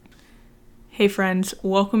Hey friends,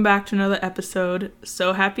 welcome back to another episode.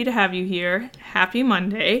 So happy to have you here. Happy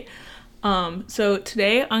Monday. So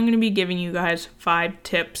today I'm going to be giving you guys 5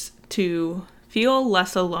 tips to feel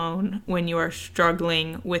less alone when you are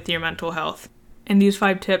struggling with your mental health. And these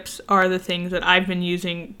 5 tips are the things that I've been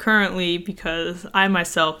using currently because I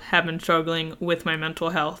myself have been struggling with my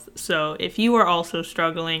mental health. So if you are also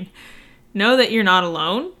struggling, know that you're not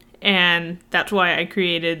alone. And that's why I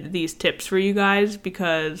created these tips for you guys,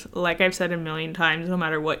 because like I've said a million times, no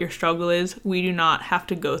matter what your struggle is, we do not have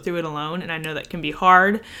to go through it alone. And I know that can be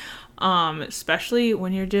hard, especially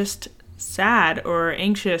when you're just sad or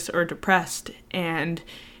anxious or depressed and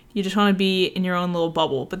you just want to be in your own little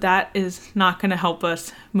bubble. But that is not going to help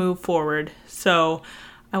us move forward. So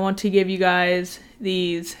I want to give you guys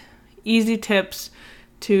these easy tips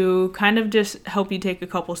to kind of just help you take a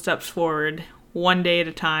couple steps forward. One day at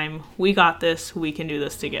a time. We got this. We can do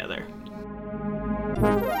this together.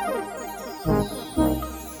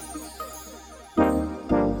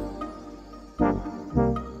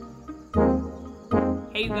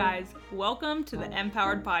 Hey you guys, welcome to the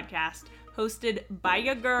Empowered Podcast, hosted by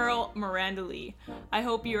your girl, Miranda Lee. I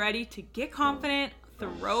hope you're ready to get confident,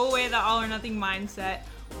 throw away the all or nothing mindset,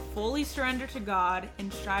 fully surrender to God,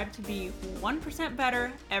 and strive to be 1%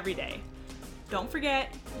 better every day. Don't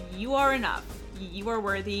forget, you are enough. You are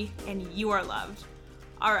worthy, and you are loved.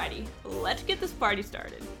 Alrighty, let's get this party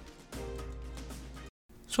started.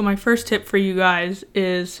 So my first tip for you guys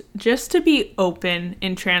is just to be open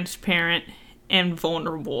and transparent and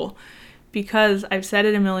vulnerable. Because I've said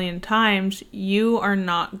it a million times, you are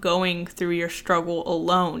not going through your struggle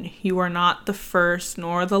alone. You are not the first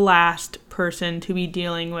nor the last person to be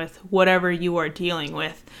dealing with whatever you are dealing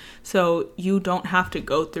with. So you don't have to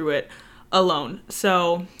go through it alone.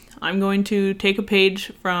 So I'm going to take a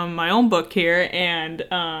page from my own book here and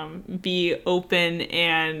be open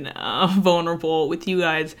and vulnerable with you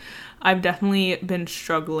guys. I've definitely been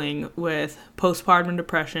struggling with postpartum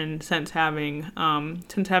depression since having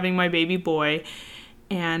my baby boy,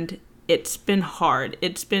 and it's been hard.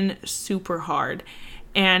 It's been super hard,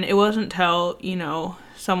 and it wasn't until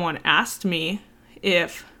someone asked me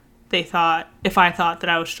if I thought that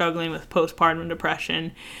I was struggling with postpartum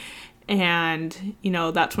depression. And,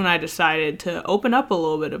 that's when I decided to open up a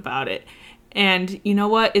little bit about it. And you know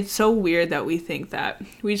what? It's so weird that we think that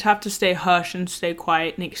we just have to stay hush and stay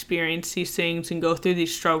quiet and experience these things and go through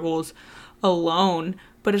these struggles alone.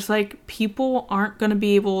 But it's like people aren't going to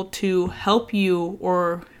be able to help you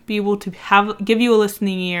or be able to give you a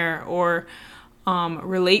listening ear or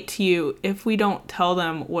relate to you if we don't tell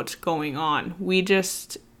them what's going on. We're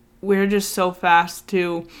just so fast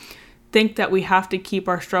to think that we have to keep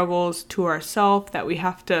our struggles to ourselves, that we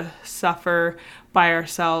have to suffer by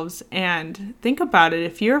ourselves. And think about it.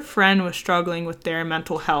 If your friend was struggling with their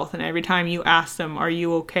mental health and every time you asked them, are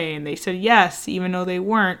you okay? And they said yes, even though they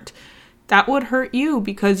weren't, that would hurt you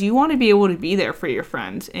because you want to be able to be there for your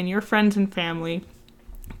friends, and your friends and family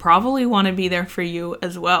probably want to be there for you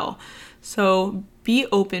as well. So be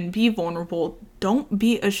open, be vulnerable. Don't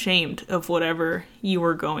be ashamed of whatever you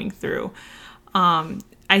are going through.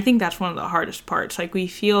 I think that's one of the hardest parts. Like, we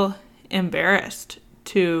feel embarrassed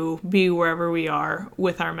to be wherever we are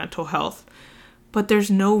with our mental health, but there's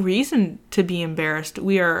no reason to be embarrassed.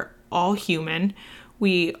 We are all human.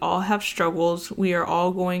 We all have struggles. We are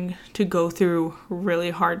all going to go through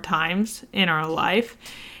really hard times in our life.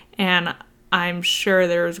 And I'm sure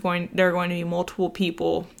there are going to be multiple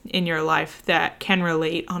people in your life that can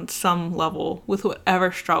relate on some level with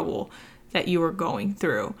whatever struggle that you are going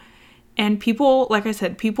through. And people, like I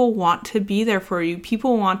said, people want to be there for you.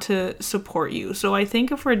 People want to support you. So I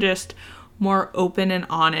think if we're just more open and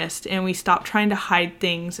honest and we stop trying to hide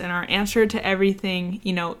things, and our answer to everything,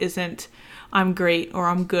 isn't I'm great or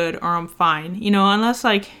I'm good or I'm fine, unless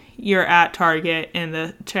like you're at Target and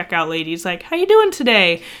the checkout lady's like, how you doing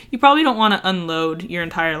today? You probably don't want to unload your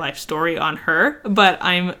entire life story on her, but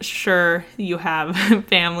I'm sure you have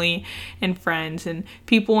family and friends and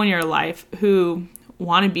people in your life who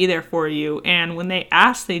want to be there for you, and when they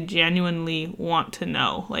ask, they genuinely want to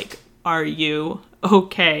know, like, are you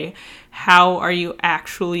okay? How are you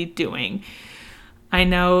actually doing? I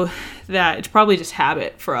know that it's probably just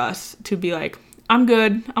habit for us to be like, I'm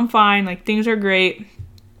good, I'm fine, like things are great,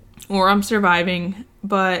 or I'm surviving.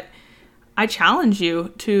 But I challenge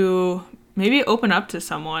you to maybe open up to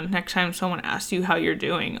someone next time someone asks you how you're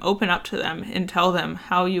doing. Open up to them and tell them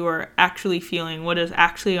how you are actually feeling, what is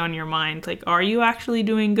actually on your mind. Like, are you actually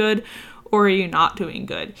doing good or are you not doing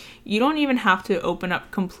good? You don't even have to open up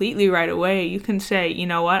completely right away. You can say, you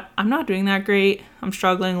know what, I'm not doing that great. I'm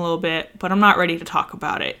struggling a little bit, but I'm not ready to talk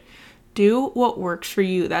about it. do what works for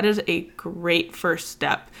you. That is a great first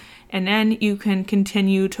step. And then you can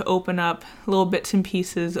continue to open up little bits and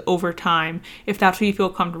pieces over time if that's what you feel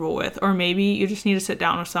comfortable with. Or maybe you just need to sit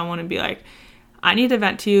down with someone and be like, I need to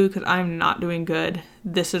vent to you because I'm not doing good.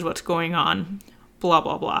 This is what's going on. Blah,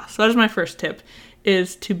 blah, blah. So that is my first tip,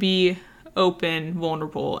 is to be open,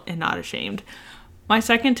 vulnerable, and not ashamed. My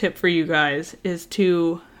second tip for you guys is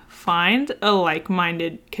to find a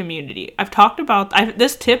like-minded community. I've talked about,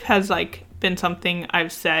 this tip has been something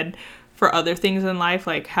I've said for other things in life,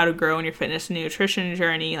 like how to grow in your fitness and nutrition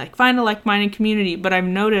journey, find a like-minded community. But I've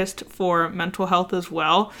noticed for mental health as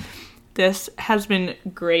well, this has been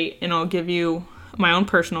great. And I'll give you my own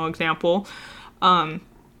personal example.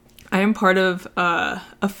 I am part of a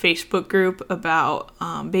Facebook group about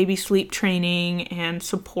baby sleep training and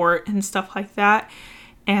support and stuff like that.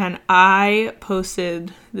 And I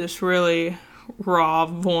posted this really raw,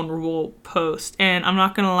 vulnerable post. And I'm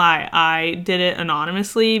not going to lie, I did it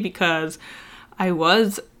anonymously because I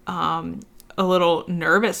was a little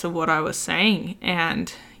nervous of what I was saying.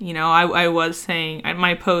 And, I was saying,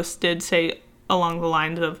 my post did say along the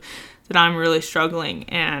lines of that I'm really struggling,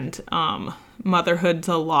 and motherhood's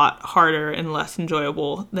a lot harder and less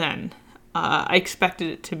enjoyable than I expected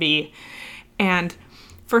it to be. And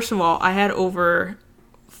first of all, I had over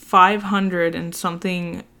 500 and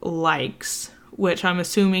something likes, which I'm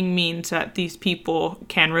assuming means that these people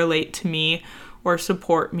can relate to me or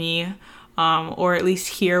support me, or at least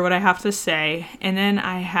hear what I have to say. And then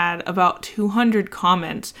I had about 200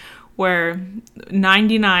 comments where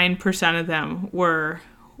 99% of them were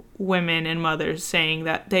women and mothers saying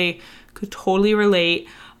that they could totally relate.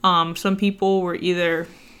 Some people were either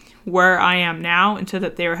where I am now and said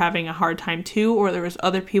that they were having a hard time too, or there was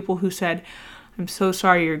other people who said, I'm so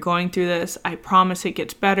sorry you're going through this. I promise it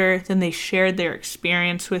gets better. Then they shared their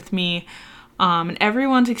experience with me. And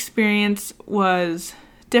everyone's experience was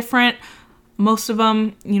different. Most of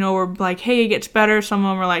them, were like, hey, it gets better. Some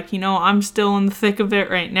of them were like, I'm still in the thick of it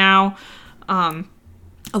right now. A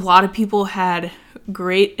lot of people had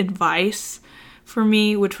great advice for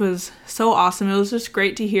me, which was so awesome. It was just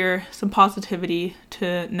great to hear some positivity,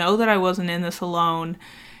 to know that I wasn't in this alone.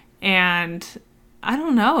 And I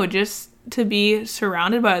don't know, just to be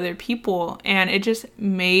surrounded by other people. And it just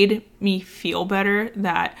made me feel better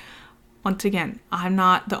that, once again, I'm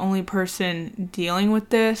not the only person dealing with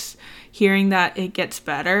this, hearing that it gets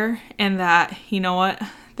better, and that,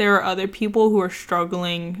 there are other people who are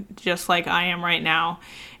struggling just like I am right now.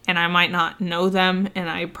 And I might not know them, and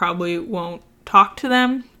I probably won't talk to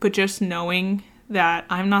them, but just knowing that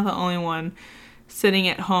I'm not the only one sitting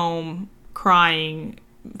at home crying,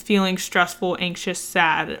 feeling stressful, anxious,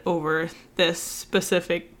 sad over this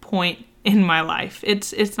specific point in my life.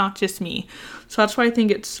 It's not just me. So that's why I think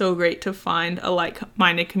it's so great to find a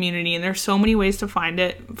like-minded community. And there's so many ways to find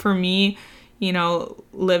it. For me,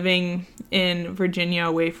 living in Virginia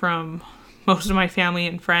away from most of my family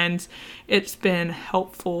and friends, it's been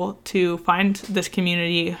helpful to find this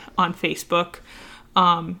community on Facebook.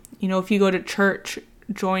 If you go to church,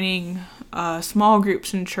 joining small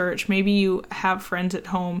groups in church, maybe you have friends at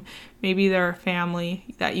home, maybe they're a family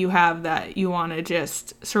that you have that you want to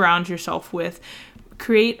just surround yourself with.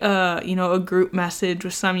 Create a group message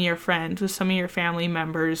with some of your friends, with some of your family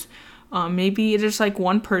members. Maybe it's just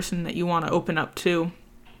one person that you want to open up to.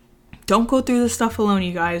 Don't go through this stuff alone,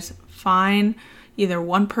 you guys. Find either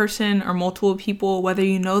one person or multiple people, whether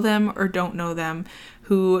you know them or don't know them,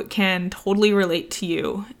 who can totally relate to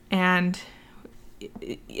you. And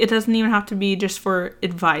it doesn't even have to be just for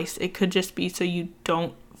advice. It could just be so you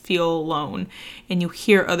don't feel alone and you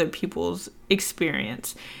hear other people's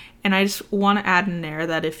experience. And I just want to add in there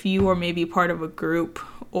that if you are maybe part of a group,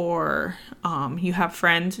 or you have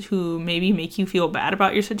friends who maybe make you feel bad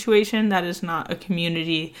about your situation, that is not a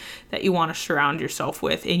community that you want to surround yourself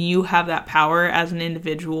with. And you have that power as an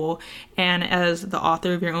individual and as the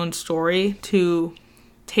author of your own story to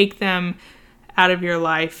take them out of your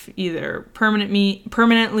life, either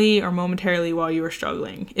permanently or momentarily while you are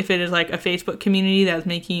struggling. If it is a Facebook community that's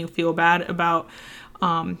making you feel bad about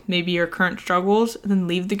maybe your current struggles, then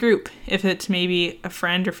leave the group. If it's maybe a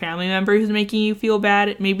friend or family member who's making you feel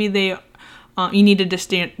bad, maybe you need to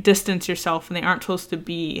distance yourself, and they aren't supposed to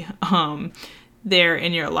be there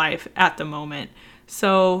in your life at the moment.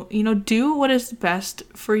 So, do what is best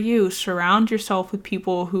for you. Surround yourself with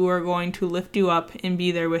people who are going to lift you up and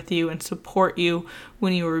be there with you and support you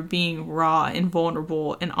when you are being raw and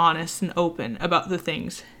vulnerable and honest and open about the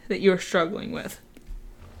things that you're struggling with.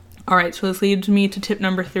 All right, so this leads me to tip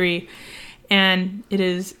number 3, and it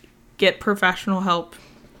is get professional help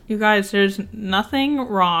You guys, there's nothing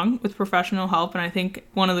wrong with professional help, and I think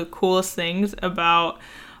one of the coolest things about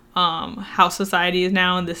how society is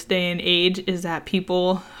now in this day and age is that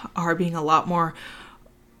people are being a lot more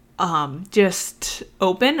just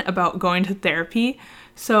open about going to therapy.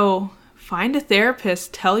 So find a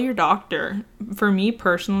therapist, tell your doctor. For me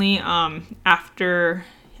personally, after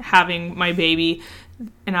having my baby,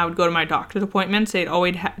 and I would go to my doctor's appointments,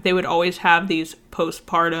 they would always have these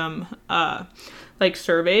postpartum like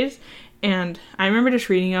surveys, and I remember just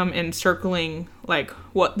reading them and circling like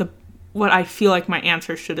what I feel like my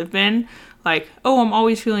answer should have been, like, oh, I'm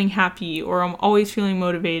always feeling happy, or I'm always feeling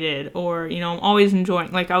motivated, or, you know, I'm always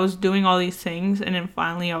enjoying, like I was doing all these things, and then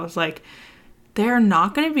finally I was like, they're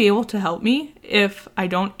not going to be able to help me if I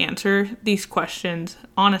don't answer these questions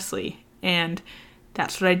honestly. And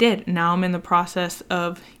that's what I did. Now I'm in the process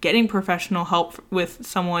of getting professional help with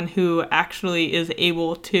someone who actually is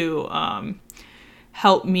able to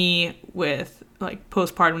help me with like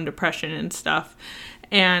postpartum depression and stuff.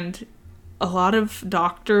 And a lot of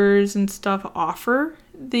doctors and stuff offer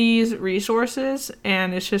these resources,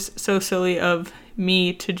 and it's just so silly of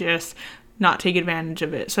me to just not take advantage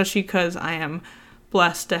of it, especially because I am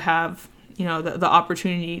blessed to have, you know, the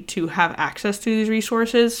opportunity to have access to these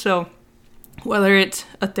resources. So whether it's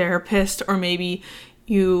a therapist or maybe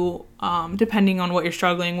you, depending on what you're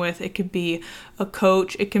struggling with, it could be a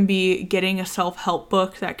coach, it can be getting a self-help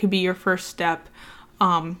book, that could be your first step.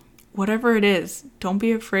 Whatever it is, don't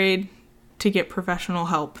be afraid to get professional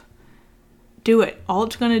help. Do it. All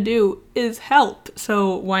it's going to do is help.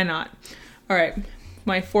 So why not? All right.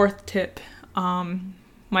 My fourth tip,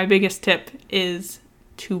 my biggest tip is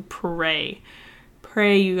to pray.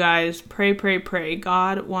 Pray, you guys. Pray, pray, pray.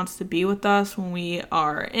 God wants to be with us when we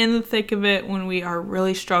are in the thick of it, when we are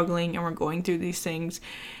really struggling and we're going through these things.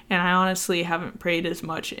 And I honestly haven't prayed as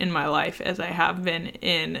much in my life as I have been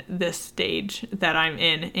in this stage that I'm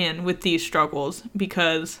in and with these struggles,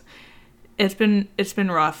 because it's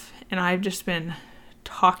been rough, and I've just been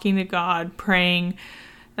talking to God, praying,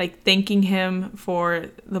 like thanking him for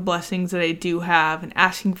the blessings that I do have and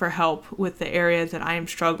asking for help with the areas that I am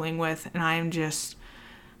struggling with. And I'm just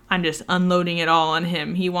unloading it all on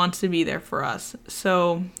him. He wants to be there for us.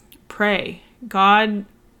 So pray. God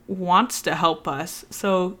wants to help us.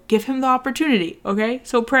 So give him the opportunity. Okay.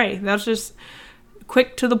 So pray. That's just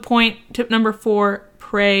quick to the point. Tip number 4,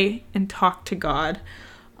 pray and talk to God.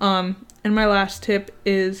 And my last tip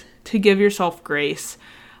is to give yourself grace.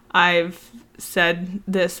 I've said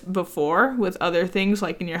this before with other things,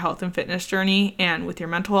 like in your health and fitness journey and with your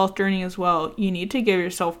mental health journey as well. You need to give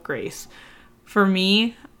yourself grace. For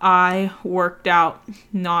me, I worked out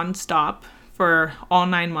nonstop for all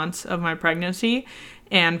 9 months of my pregnancy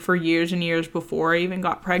and for years and years before I even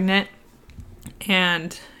got pregnant.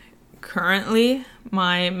 And currently,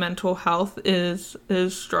 my mental health is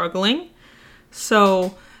struggling.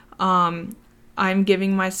 So, I'm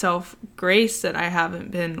giving myself grace that I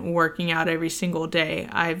haven't been working out every single day.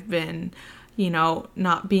 I've been,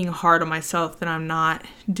 not being hard on myself, that I'm not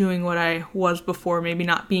doing what I was before, maybe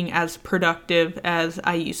not being as productive as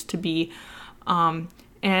I used to be. And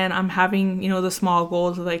I'm having, the small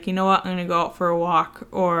goals of like, I'm going to go out for a walk,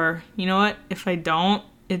 or, if I don't,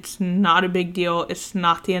 it's not a big deal. It's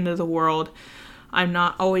not the end of the world. I'm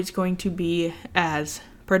not always going to be as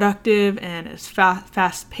productive and as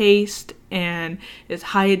fast-paced and as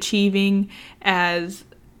high-achieving as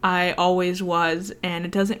I always was, and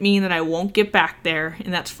it doesn't mean that I won't get back there,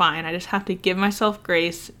 and that's fine. I just have to give myself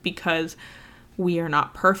grace, because we are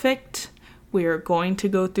not perfect. We are going to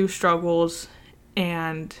go through struggles,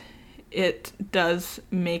 and it does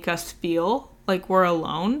make us feel like we're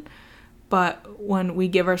alone, but when we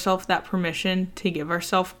give ourselves that permission to give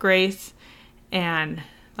ourselves grace, and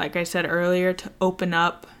like I said earlier, to open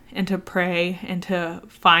up and to pray and to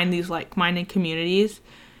find these like-minded communities,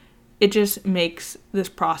 it just makes this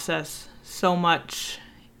process so much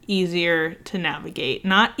easier to navigate.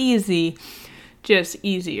 Not easy, just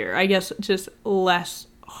easier. I guess just less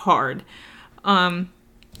hard.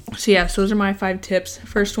 So those are my 5 tips.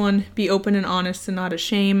 First one, be open and honest and not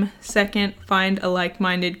ashamed. Second, find a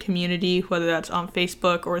like-minded community, whether that's on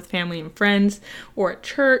Facebook or with family and friends or at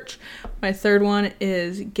church. My third one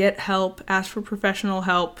is get help, ask for professional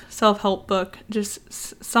help, self-help book,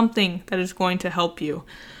 just something that is going to help you.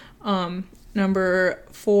 Number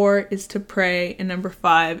 4 is to pray, and number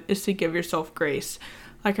 5 is to give yourself grace.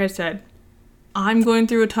 Like I said, I'm going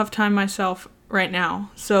through a tough time myself right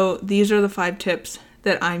now, so these are the 5 tips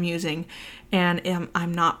that I'm using, and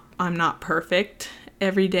I'm not perfect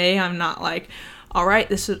every day. I'm not like, all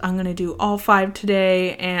right, I'm going to do all 5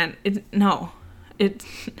 today, and it's,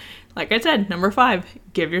 like I said, number 5,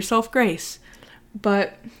 give yourself grace.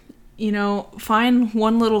 But, find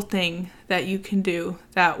one little thing that you can do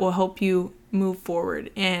that will help you move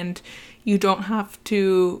forward. And you don't have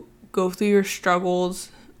to go through your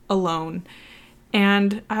struggles alone.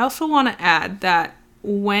 And I also want to add that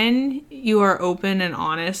when you are open and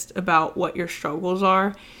honest about what your struggles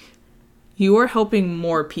are, you are helping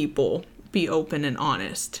more people be open and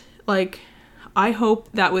honest. Like, I hope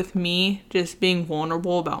that with me just being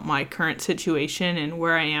vulnerable about my current situation and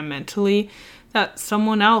where I am mentally, that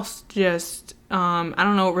someone else just,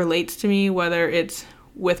 relates to me, whether it's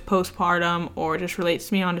with postpartum or just relates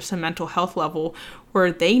to me on just a mental health level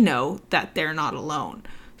where they know that they're not alone.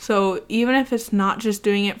 So even if it's not just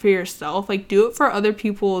doing it for yourself, like, do it for other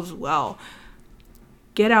people as well.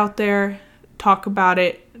 Get out there, talk about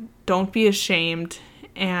it, don't be ashamed,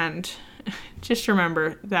 and just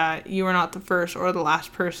remember that you are not the first or the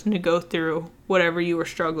last person to go through whatever you were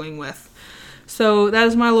struggling with. So that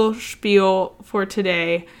is my little spiel for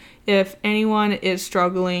today. If anyone is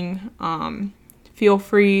struggling, feel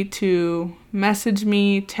free to message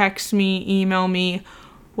me, text me, email me,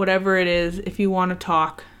 whatever it is. If you want to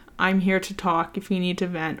talk, I'm here to talk. If you need to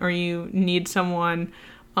vent or you need someone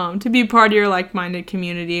to be part of your like-minded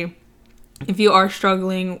community. If you are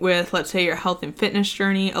struggling with, let's say, your health and fitness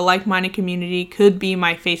journey, a like-minded community could be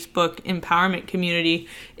my Facebook empowerment community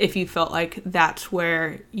if you felt like that's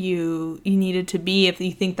where you needed to be, if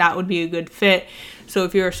you think that would be a good fit. So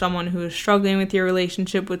if you're someone who is struggling with your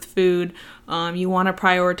relationship with food, you want to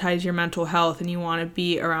prioritize your mental health and you want to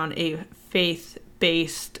be around a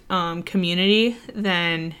faith-based community,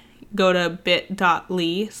 then go to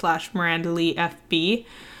bit.ly/MirandaLeeFB.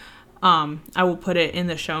 I will put it in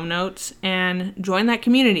the show notes and join that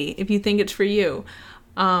community if you think it's for you.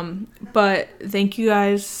 But thank you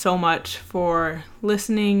guys so much for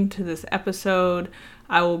listening to this episode.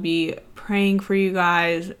 I will be praying for you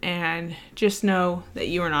guys, and just know that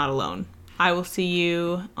you are not alone. I will see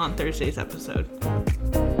you on Thursday's episode.